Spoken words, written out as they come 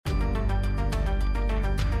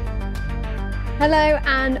Hello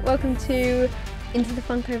and welcome to Into the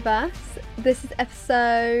Funkoverse. This is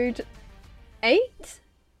episode 8?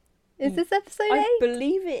 Is this episode 8? I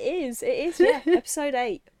believe it is. It is, yeah. Episode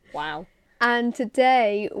 8. Wow. And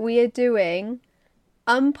today we are doing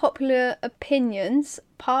Unpopular Opinions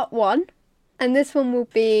Part 1. And this one will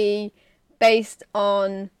be based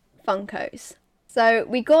on Funkos. So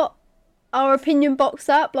we got our opinion box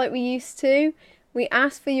up like we used to. We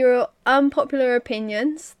asked for your unpopular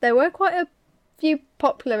opinions. There were quite a few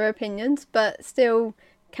popular opinions, but still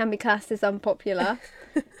can be classed as unpopular.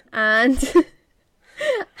 and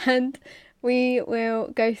we will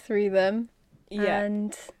go through them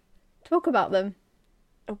and talk about them.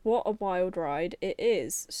 What a wild ride it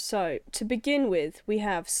is. So, to begin with, we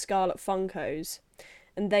have Scarlet Funkos,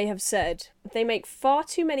 and they have said they make far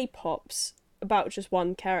too many pops about just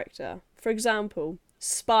one character. For example,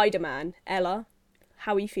 Spider-Man, Ella.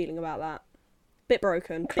 How are you feeling about that? Bit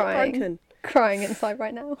broken. Crying. Bit broken. Crying inside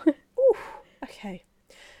right now. Ooh, okay.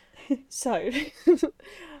 So,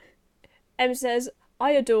 Em says,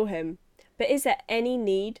 I adore him, but is there any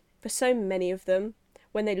need for so many of them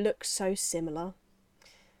when they look so similar?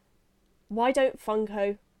 Why don't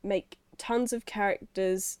Funko make tons of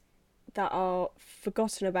characters that are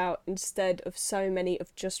forgotten about instead of so many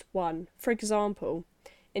of just one? For example,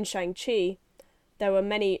 in Shang-Chi, there were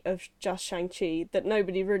many of just Shang-Chi that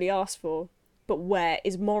nobody really asked for. But where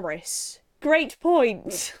is Morris? Great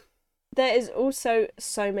point! There is also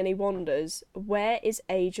so many wonders. Where is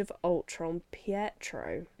Age of Ultron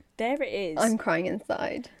Pietro? There it is. I'm crying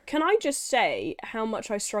inside. Can I just say how much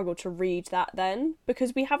I struggled to read that then?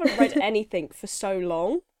 Because we haven't read anything for so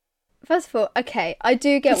long. First of all, okay, I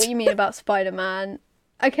do get what you mean about Spider-Man.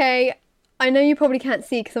 Okay, I know you probably can't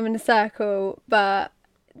see because I'm in a circle, but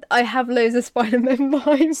I have loads of Spider-Man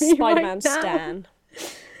behind me Spider-Man right now. stan.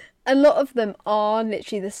 A lot of them are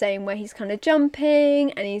literally the same, where he's kind of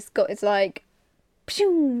jumping and he's got his like,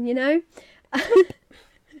 pshoo, you know?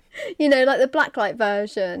 You know, like the blacklight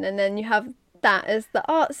version, and then you have that as the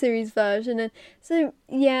art series version. And so,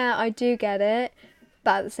 yeah, I do get it,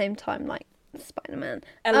 but at the same time, like, Spider-Man.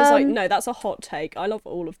 Ella's like, no, that's a hot take. I love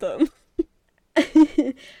all of them.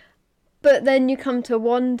 But then you come to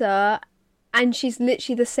Wanda, and she's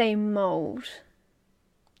literally the same mould.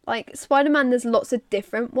 Like, Spider-Man, there's lots of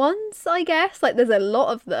different ones, I guess. Like, there's a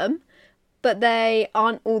lot of them, but they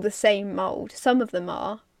aren't all the same mould. Some of them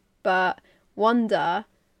are, but Wanda,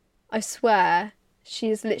 I swear, she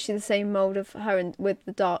is literally the same mould of her with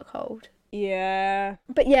the Darkhold. Yeah.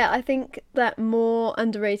 But yeah, I think that more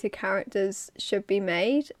underrated characters should be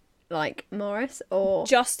made, like Morris or...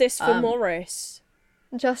 Justice for Morris.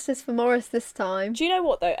 Justice for Morris this time. Do you know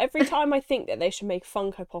what, though? Every time I think that they should make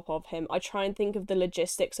Funko Pop of him, I try and think of the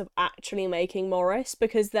logistics of actually making Morris,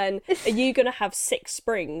 because then are you going to have 6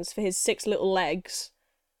 springs for his 6 little legs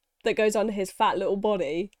that goes under his fat little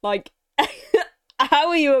body? Like, how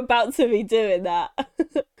are you about to be doing that?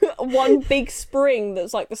 One big spring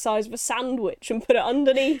that's like the size of a sandwich and put it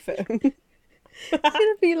underneath him. It's going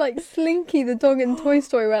to be like Slinky the dog in Toy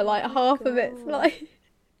Story, where like half of it's like...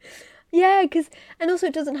 Yeah, and also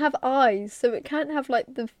it doesn't have eyes, so it can't have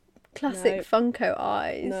like the classic Funko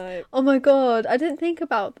eyes. No. Oh my god, I didn't think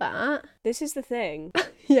about that. This is the thing.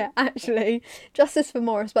 Yeah, actually, Justice for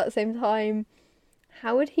Morris, but at the same time,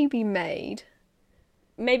 how would he be made?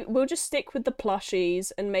 Maybe we'll just stick with the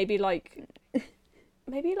plushies and maybe like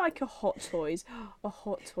a Hot Toys. A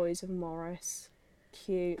Hot Toys of Morris.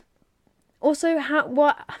 Cute. Also,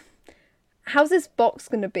 how's this box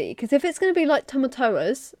going to be? Because if it's going to be like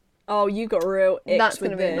Tamatoa's... Oh, you got real icks that's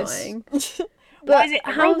with going to be this. annoying. Why is it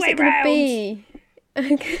how's it going to be?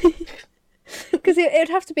 Because it would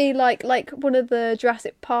have to be like one of the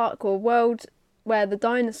Jurassic Park or World where the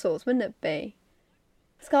dinosaurs, wouldn't it be?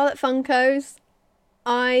 Scarlet Funkos,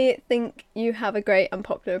 I think you have a great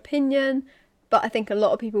unpopular opinion, but I think a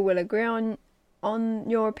lot of people will agree on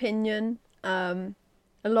your opinion. A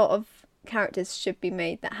lot of characters should be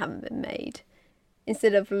made that haven't been made,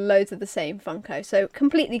 instead of loads of the same Funko. So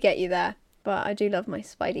completely get you there. But I do love my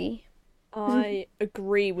Spidey. I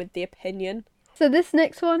agree with the opinion. So this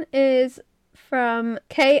next one is from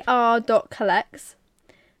kr.collects.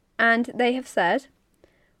 And they have said,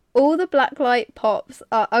 all the blacklight pops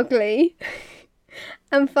are ugly.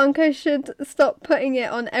 And Funko should stop putting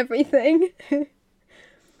it on everything.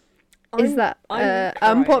 Is that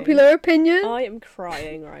unpopular opinion? I am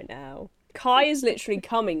crying right now. Kai is literally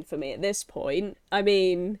coming for me at this point. I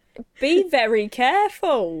mean, be very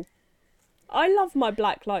careful. I love my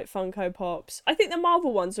blacklight Funko Pops. I think the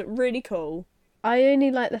Marvel ones look really cool. I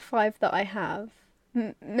only like the 5 that I have.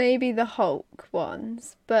 Maybe the Hulk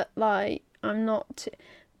ones, but like I'm not.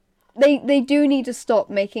 They do need to stop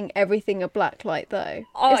making everything a blacklight though.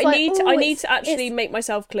 I need to actually make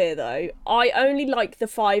myself clear though. I only like the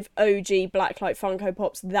 5 OG blacklight Funko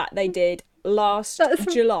Pops that they did last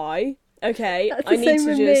July. Okay, I need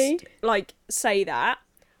to just like say that.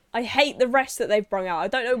 I hate the rest that they've brung out. I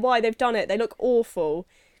don't know why they've done it. They look awful.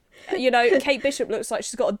 You know, Kate Bishop looks like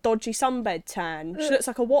she's got a dodgy sunbed tan. She looks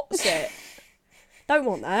like a What's-It. Don't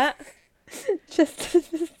want that. Justice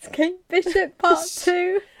for Kate Bishop Part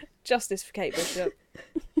 2. Justice for Kate Bishop.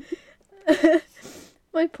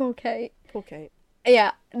 My poor Kate. Poor Kate.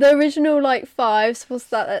 Yeah, the original like 5s was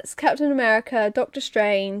that's Captain America, Doctor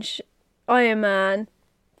Strange, Iron Man,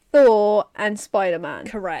 Thor, and Spider-Man.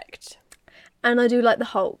 Correct. And I do like the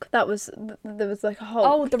Hulk. There was like a Hulk.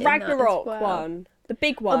 Oh, the Ragnarok one, the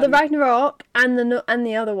big one. Oh, the Ragnarok and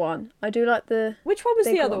the other one. I do like the. Which one was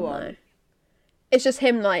the other one? It's just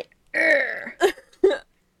him like. I don't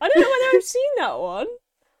know whether I've seen that one.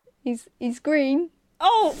 He's green.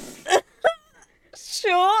 Oh,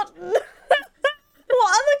 short. What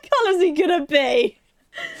other colour's he gonna be?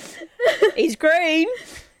 He's green.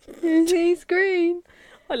 He's green.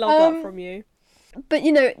 I love that from you. But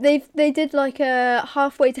you know, they did like a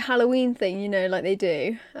halfway to Halloween thing, you know, like they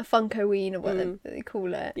do a Funkoween or whatever they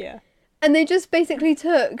call it. Yeah. And they just basically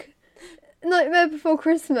took Nightmare Before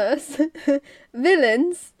Christmas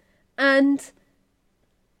villains and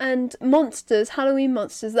monsters, Halloween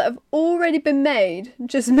monsters that have already been made,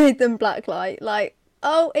 just made them blacklight. Like,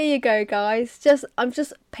 oh, here you go, guys. I've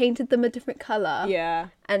just painted them a different colour. Yeah.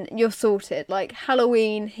 And you're sorted. Like,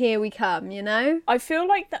 Halloween, here we come, you know? I feel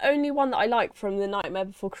like the only one that I like from the Nightmare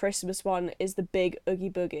Before Christmas one is the big Oogie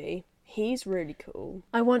Boogie. He's really cool.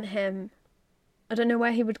 I want him. I don't know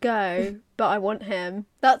where he would go, but I want him.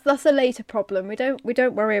 That's a later problem. We don't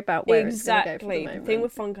worry about where it's going to go for the moment. The thing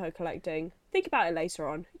with Funko collecting. Think about it later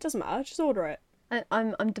on. It doesn't matter. Just order it.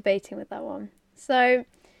 I'm debating with that one. So,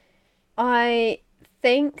 I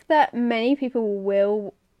think that many people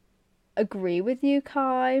will agree with you,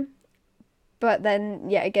 Kai, but then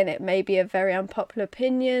yet again it may be a very unpopular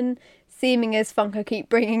opinion, seeming as Funko keep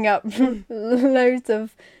bringing up loads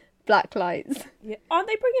of black lights. Yeah. Aren't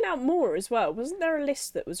they bringing out more as well? Wasn't there a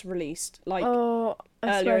list that was released like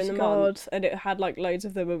earlier in the month and it had like loads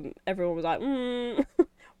of them and everyone was like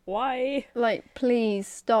why? Like, please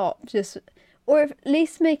stop. Just, or at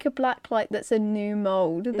least make a blacklight that's a new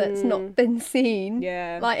mould that's not been seen.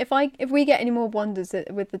 Yeah. Like, if we get any more wonders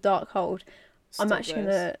with the Darkhold, I'm actually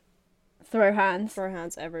gonna throw hands. Throw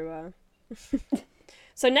hands everywhere.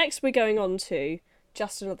 So next we're going on to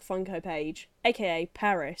just another Funko page, aka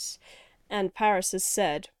Paris. And Paris has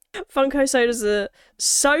said, Funko sodas are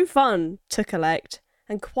so fun to collect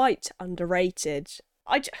and quite underrated.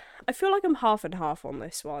 I feel like I'm half and half on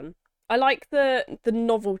this one. I like the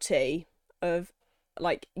novelty of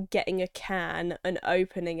like getting a can and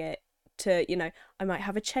opening it to, you know, I might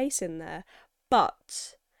have a chase in there.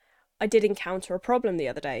 But I did encounter a problem the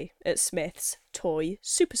other day at Smith's toy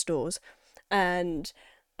superstores, and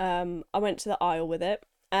I went to the aisle with it,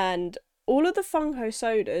 and all of the Funko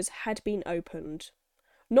sodas had been opened.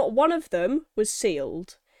 Not one of them was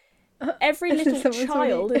sealed. Every little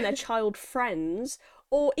child and their child friends,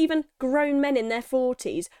 or even grown men in their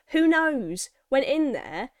 40s, who knows, went in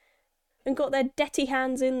there and got their detty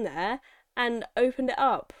hands in there and opened it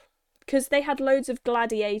up. Because they had loads of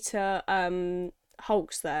Gladiator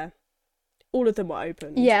Hulks there. All of them were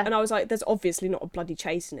opened. Yeah. And I was like, there's obviously not a bloody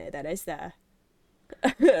chase in it then, is there?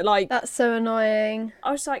 Like, that's so annoying.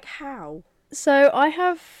 I was like, how? So I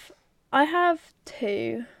have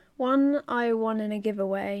two. One I won in a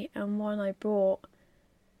giveaway and one I bought.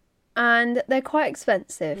 And they're quite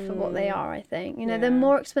expensive for what they are, I think. You know, they're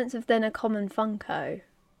more expensive than a common Funko.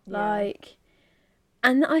 Like,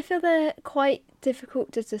 and I feel they're quite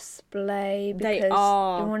difficult to display because they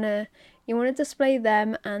are. you want to display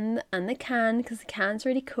them and the can, because the can's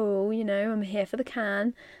really cool, you know, I'm here for the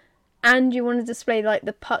can. And you want to display like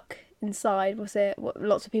the puck inside, was it? What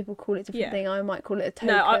lots of people call it different thing. I might call it a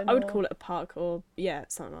token. No, I would call it a puck or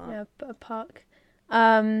something like that. Yeah, a puck.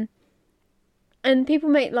 And people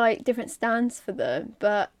make like different stands for them,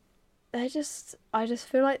 but I just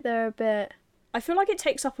feel like they're a bit. I feel like it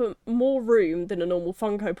takes up more room than a normal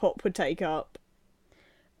Funko Pop would take up.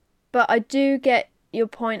 But I do get your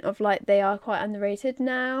point of like they are quite underrated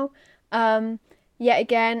now. Yet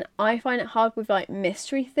again, I find it hard with like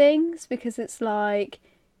mystery things because it's like,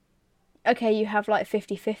 okay, you have like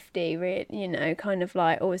 50-50, you know, kind of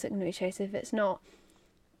like, oh, is it going to be a chase if it's not?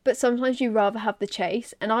 But sometimes you rather have the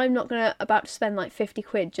chase, and I'm not about to spend like 50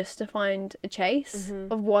 quid just to find a chase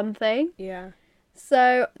of one thing. Yeah.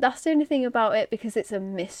 So that's the only thing about it, because it's a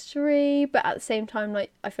mystery, but at the same time,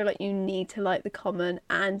 like, I feel like you need to like the common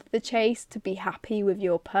and the chase to be happy with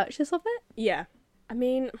your purchase of it. Yeah. I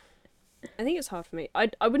mean, I think it's hard for me.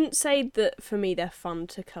 I wouldn't say that for me they're fun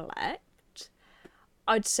to collect.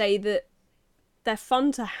 I'd say that they're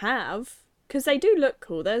fun to have because they do look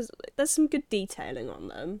cool. There's some good detailing on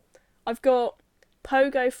them. I've got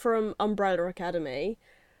Pogo from Umbrella Academy.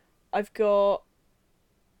 I've got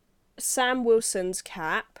Sam Wilson's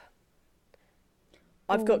cap.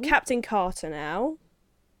 I've got Ooh. Captain Carter now.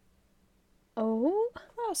 Oh.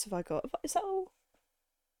 What else have I got? Is that all?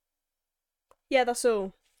 Yeah, that's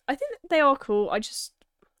all. I think that they are cool. I'm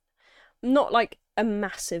not like a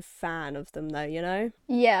massive fan of them though, you know?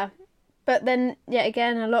 Yeah. But then, yeah,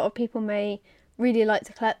 again, a lot of people may really like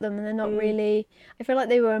to collect them and they're not really... I feel like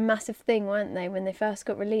they were a massive thing, weren't they, when they first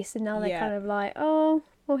got released, and now they're kind of like, oh,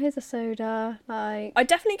 well, here's a soda, like... I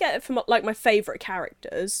definitely get it from, like, my favourite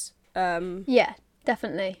characters. Yeah,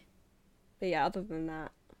 definitely. But yeah, other than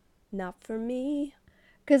that, not for me.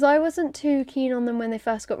 Because I wasn't too keen on them when they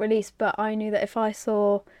first got released, but I knew that if I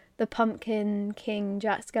saw the Pumpkin King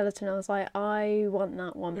Jack Skeleton, I was like, I want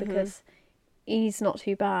that one because he's not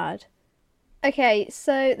too bad. Okay,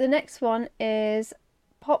 so the next one is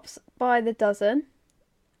Pops by the Dozen,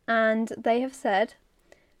 and they have said,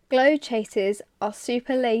 glow chases are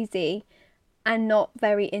super lazy and not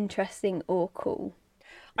very interesting or cool.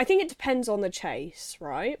 I think it depends on the chase,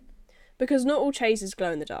 right? Because not all chases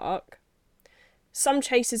glow in the dark. Some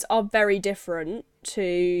chases are very different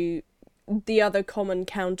to the other common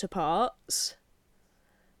counterparts.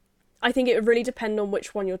 I think it would really depend on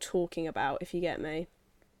which one you're talking about, if you get me.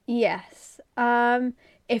 Yes.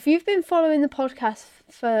 If you've been following the podcast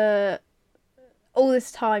for all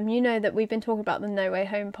this time, you know that we've been talking about the No Way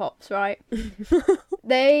Home Pops, right?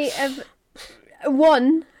 They have...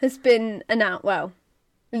 One has been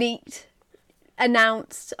leaked,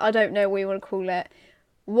 announced, I don't know what you want to call it.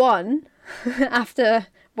 One, after,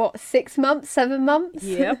 6 months, 7 months?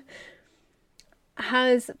 Yep.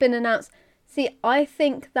 has been announced. See, I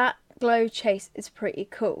think that glow chase is pretty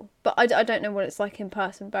cool, but I don't know what it's like in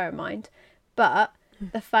person, bear in mind. But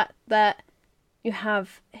the fact that you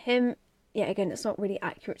have him, yeah, again, it's not really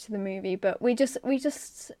accurate to the movie, but we just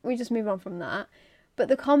move on from that. But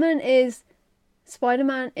the common is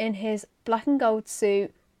Spider-Man in his black and gold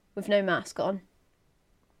suit with no mask on.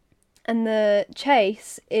 And the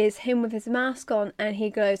chase is him with his mask on and he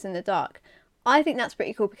glows in the dark. I think that's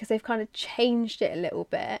pretty cool because they've kind of changed it a little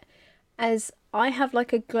bit. As I have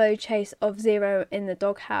like a glow chase of Zero in the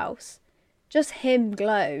doghouse. Just him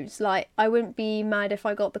glows. Like, I wouldn't be mad if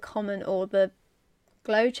I got the common or the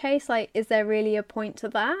glow chase. Like, is there really a point to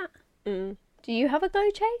that? Do you have a glow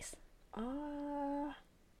chase?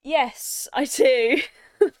 Yes, I do.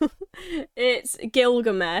 It's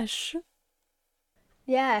Gilgamesh.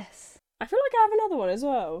 Yes. I feel like I have another one as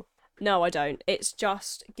well. No, I don't. It's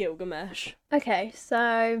just Gilgamesh. Okay,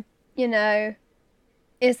 so,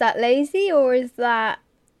 is that lazy or is that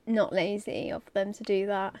not lazy of them to do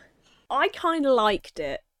that? I kind of liked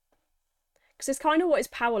it. Because it's kind of what his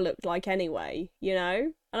power looked like anyway,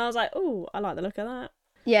 And I was like, oh, I like the look of that.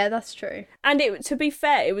 Yeah, that's true. And to be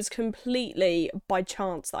fair, it was completely by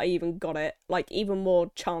chance that I even got it. Like, even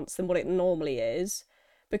more chance than what it normally is.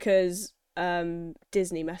 Because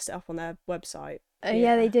Disney messed it up on their website.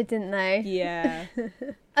 Yeah, they did, didn't they? Yeah.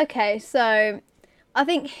 Okay, so I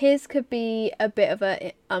think his could be a bit of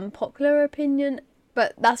an unpopular opinion,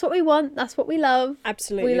 but that's what we want. That's what we love.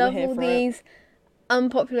 Absolutely. We love all these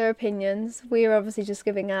unpopular opinions. We're obviously just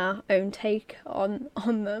giving our own take on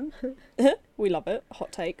them. We love it.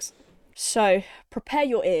 Hot takes. So, prepare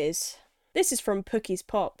your ears. This is from Pookie's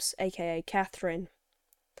Pops, aka Catherine.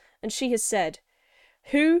 And she has said,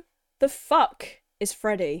 who the fuck is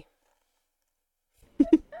Freddy?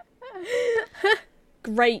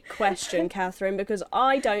 Great question, Catherine, because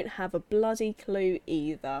I don't have a bloody clue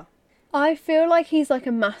either. I feel like he's like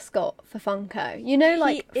a mascot for Funko.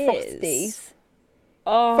 Like He Frosty's. is.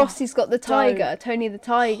 Oh, Frosty's got the tiger, Tony the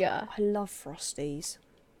Tiger. I love Frosties.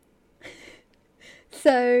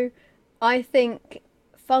 So I think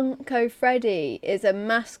Funko Freddy is a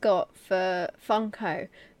mascot for Funko,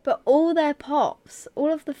 but all their pops,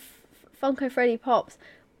 all of the Funko Freddy pops,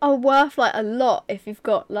 are worth like a lot if you've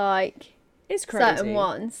got like It's crazy. certain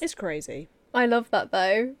ones. It's crazy. I love that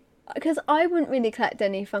though, because I wouldn't really collect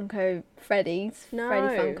any Funko Freddies, No.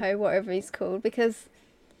 Freddy Funko, whatever he's called, because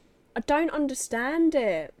I don't understand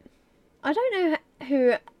it. I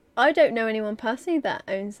don't know anyone personally that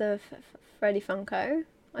owns a Freddy Funko.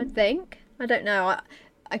 I think. I don't know.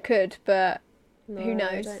 I could, but No, who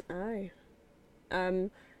knows? I don't know.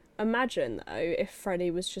 Imagine, though, if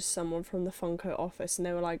Freddy was just someone from the Funko office and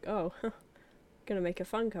they were like, oh, gonna make a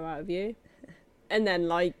Funko out of you. And then,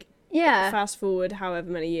 like, Yeah. fast forward however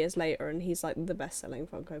many years later and he's, like, the best-selling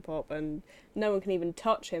Funko Pop and no one can even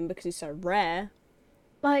touch him because he's so rare.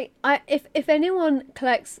 Like, if anyone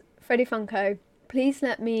collects Freddy Funko, please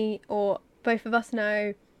let me or both of us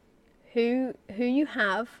know who you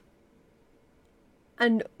have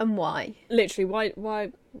and why. Literally,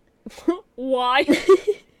 why? Why?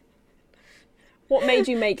 What made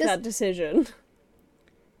you make that decision?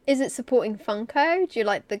 Is it supporting Funko? Do you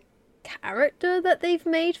like the character that they've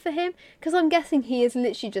made for him? Because I'm guessing he is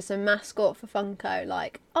literally just a mascot for Funko.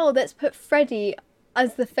 Like, oh, let's put Freddy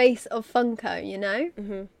as the face of Funko, you know?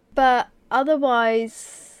 Mm-hmm. But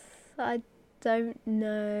otherwise, I don't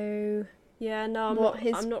know. Yeah, no,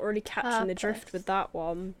 I'm not really catching the drift with that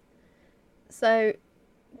one. So,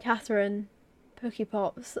 Catherine, Pookie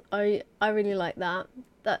Pops, I really like that.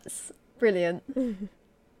 That's brilliant.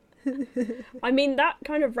 I mean, that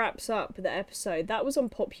kind of wraps up the episode. That was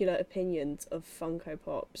Unpopular Opinions of Funko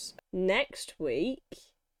Pops. Next week,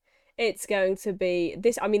 it's going to be...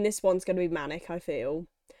 this one's going to be manic, I feel.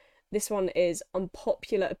 This one is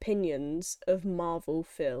Unpopular Opinions of Marvel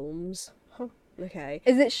films. Okay.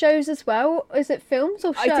 Is it shows as well? Is it films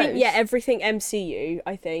or shows? I think, yeah, everything MCU,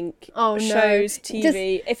 I think. Oh, no. Shows,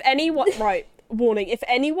 TV. If anyone... Right, warning. If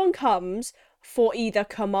anyone comes for either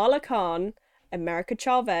Kamala Khan, America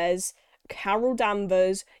Chavez, Carol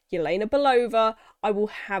Danvers, Yelena Belova, I will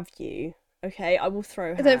have you. Okay? I will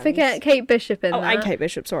throw hands. Don't forget Kate Bishop in there. And Kate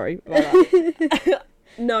Bishop, sorry.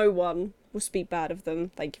 No one will speak bad of them.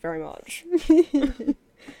 Thank you very much.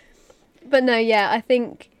 But no, yeah, I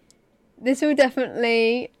think this will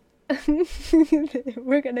definitely...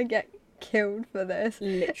 We're going to get killed for this.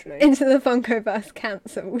 Literally. Into the Funkoverse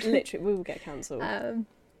cancelled. Literally, we will get cancelled.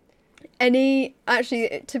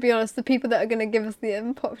 Actually, to be honest, the people that are going to give us the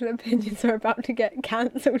unpopular opinions are about to get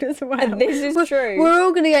cancelled as well. And this is true. We're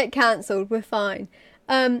all going to get cancelled. We're fine.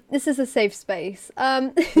 This is a safe space.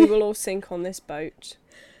 We will all sink on this boat.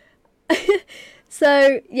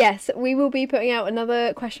 So, yes, we will be putting out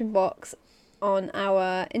another question box on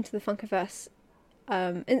our Into the Funkoverse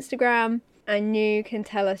Instagram, and you can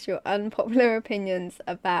tell us your unpopular opinions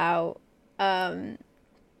about about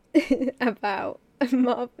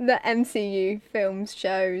the MCU films,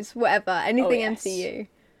 shows, whatever, anything MCU.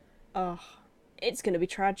 Oh, it's going to be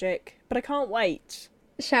tragic, but I can't wait.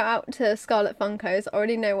 Shout out to Scarlet Funkos. I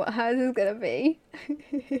already know what hers is going to be.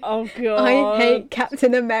 Oh, God. I hate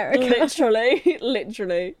Captain America.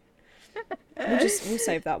 Literally. We'll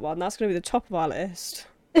save that one. That's going to be the top of our list.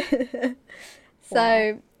 So,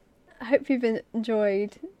 I hope you've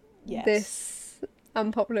enjoyed Yes. this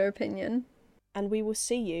unpopular opinion. And we will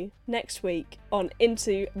see you next week on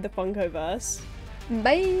Into the Funkoverse.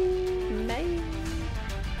 Bye! Bye!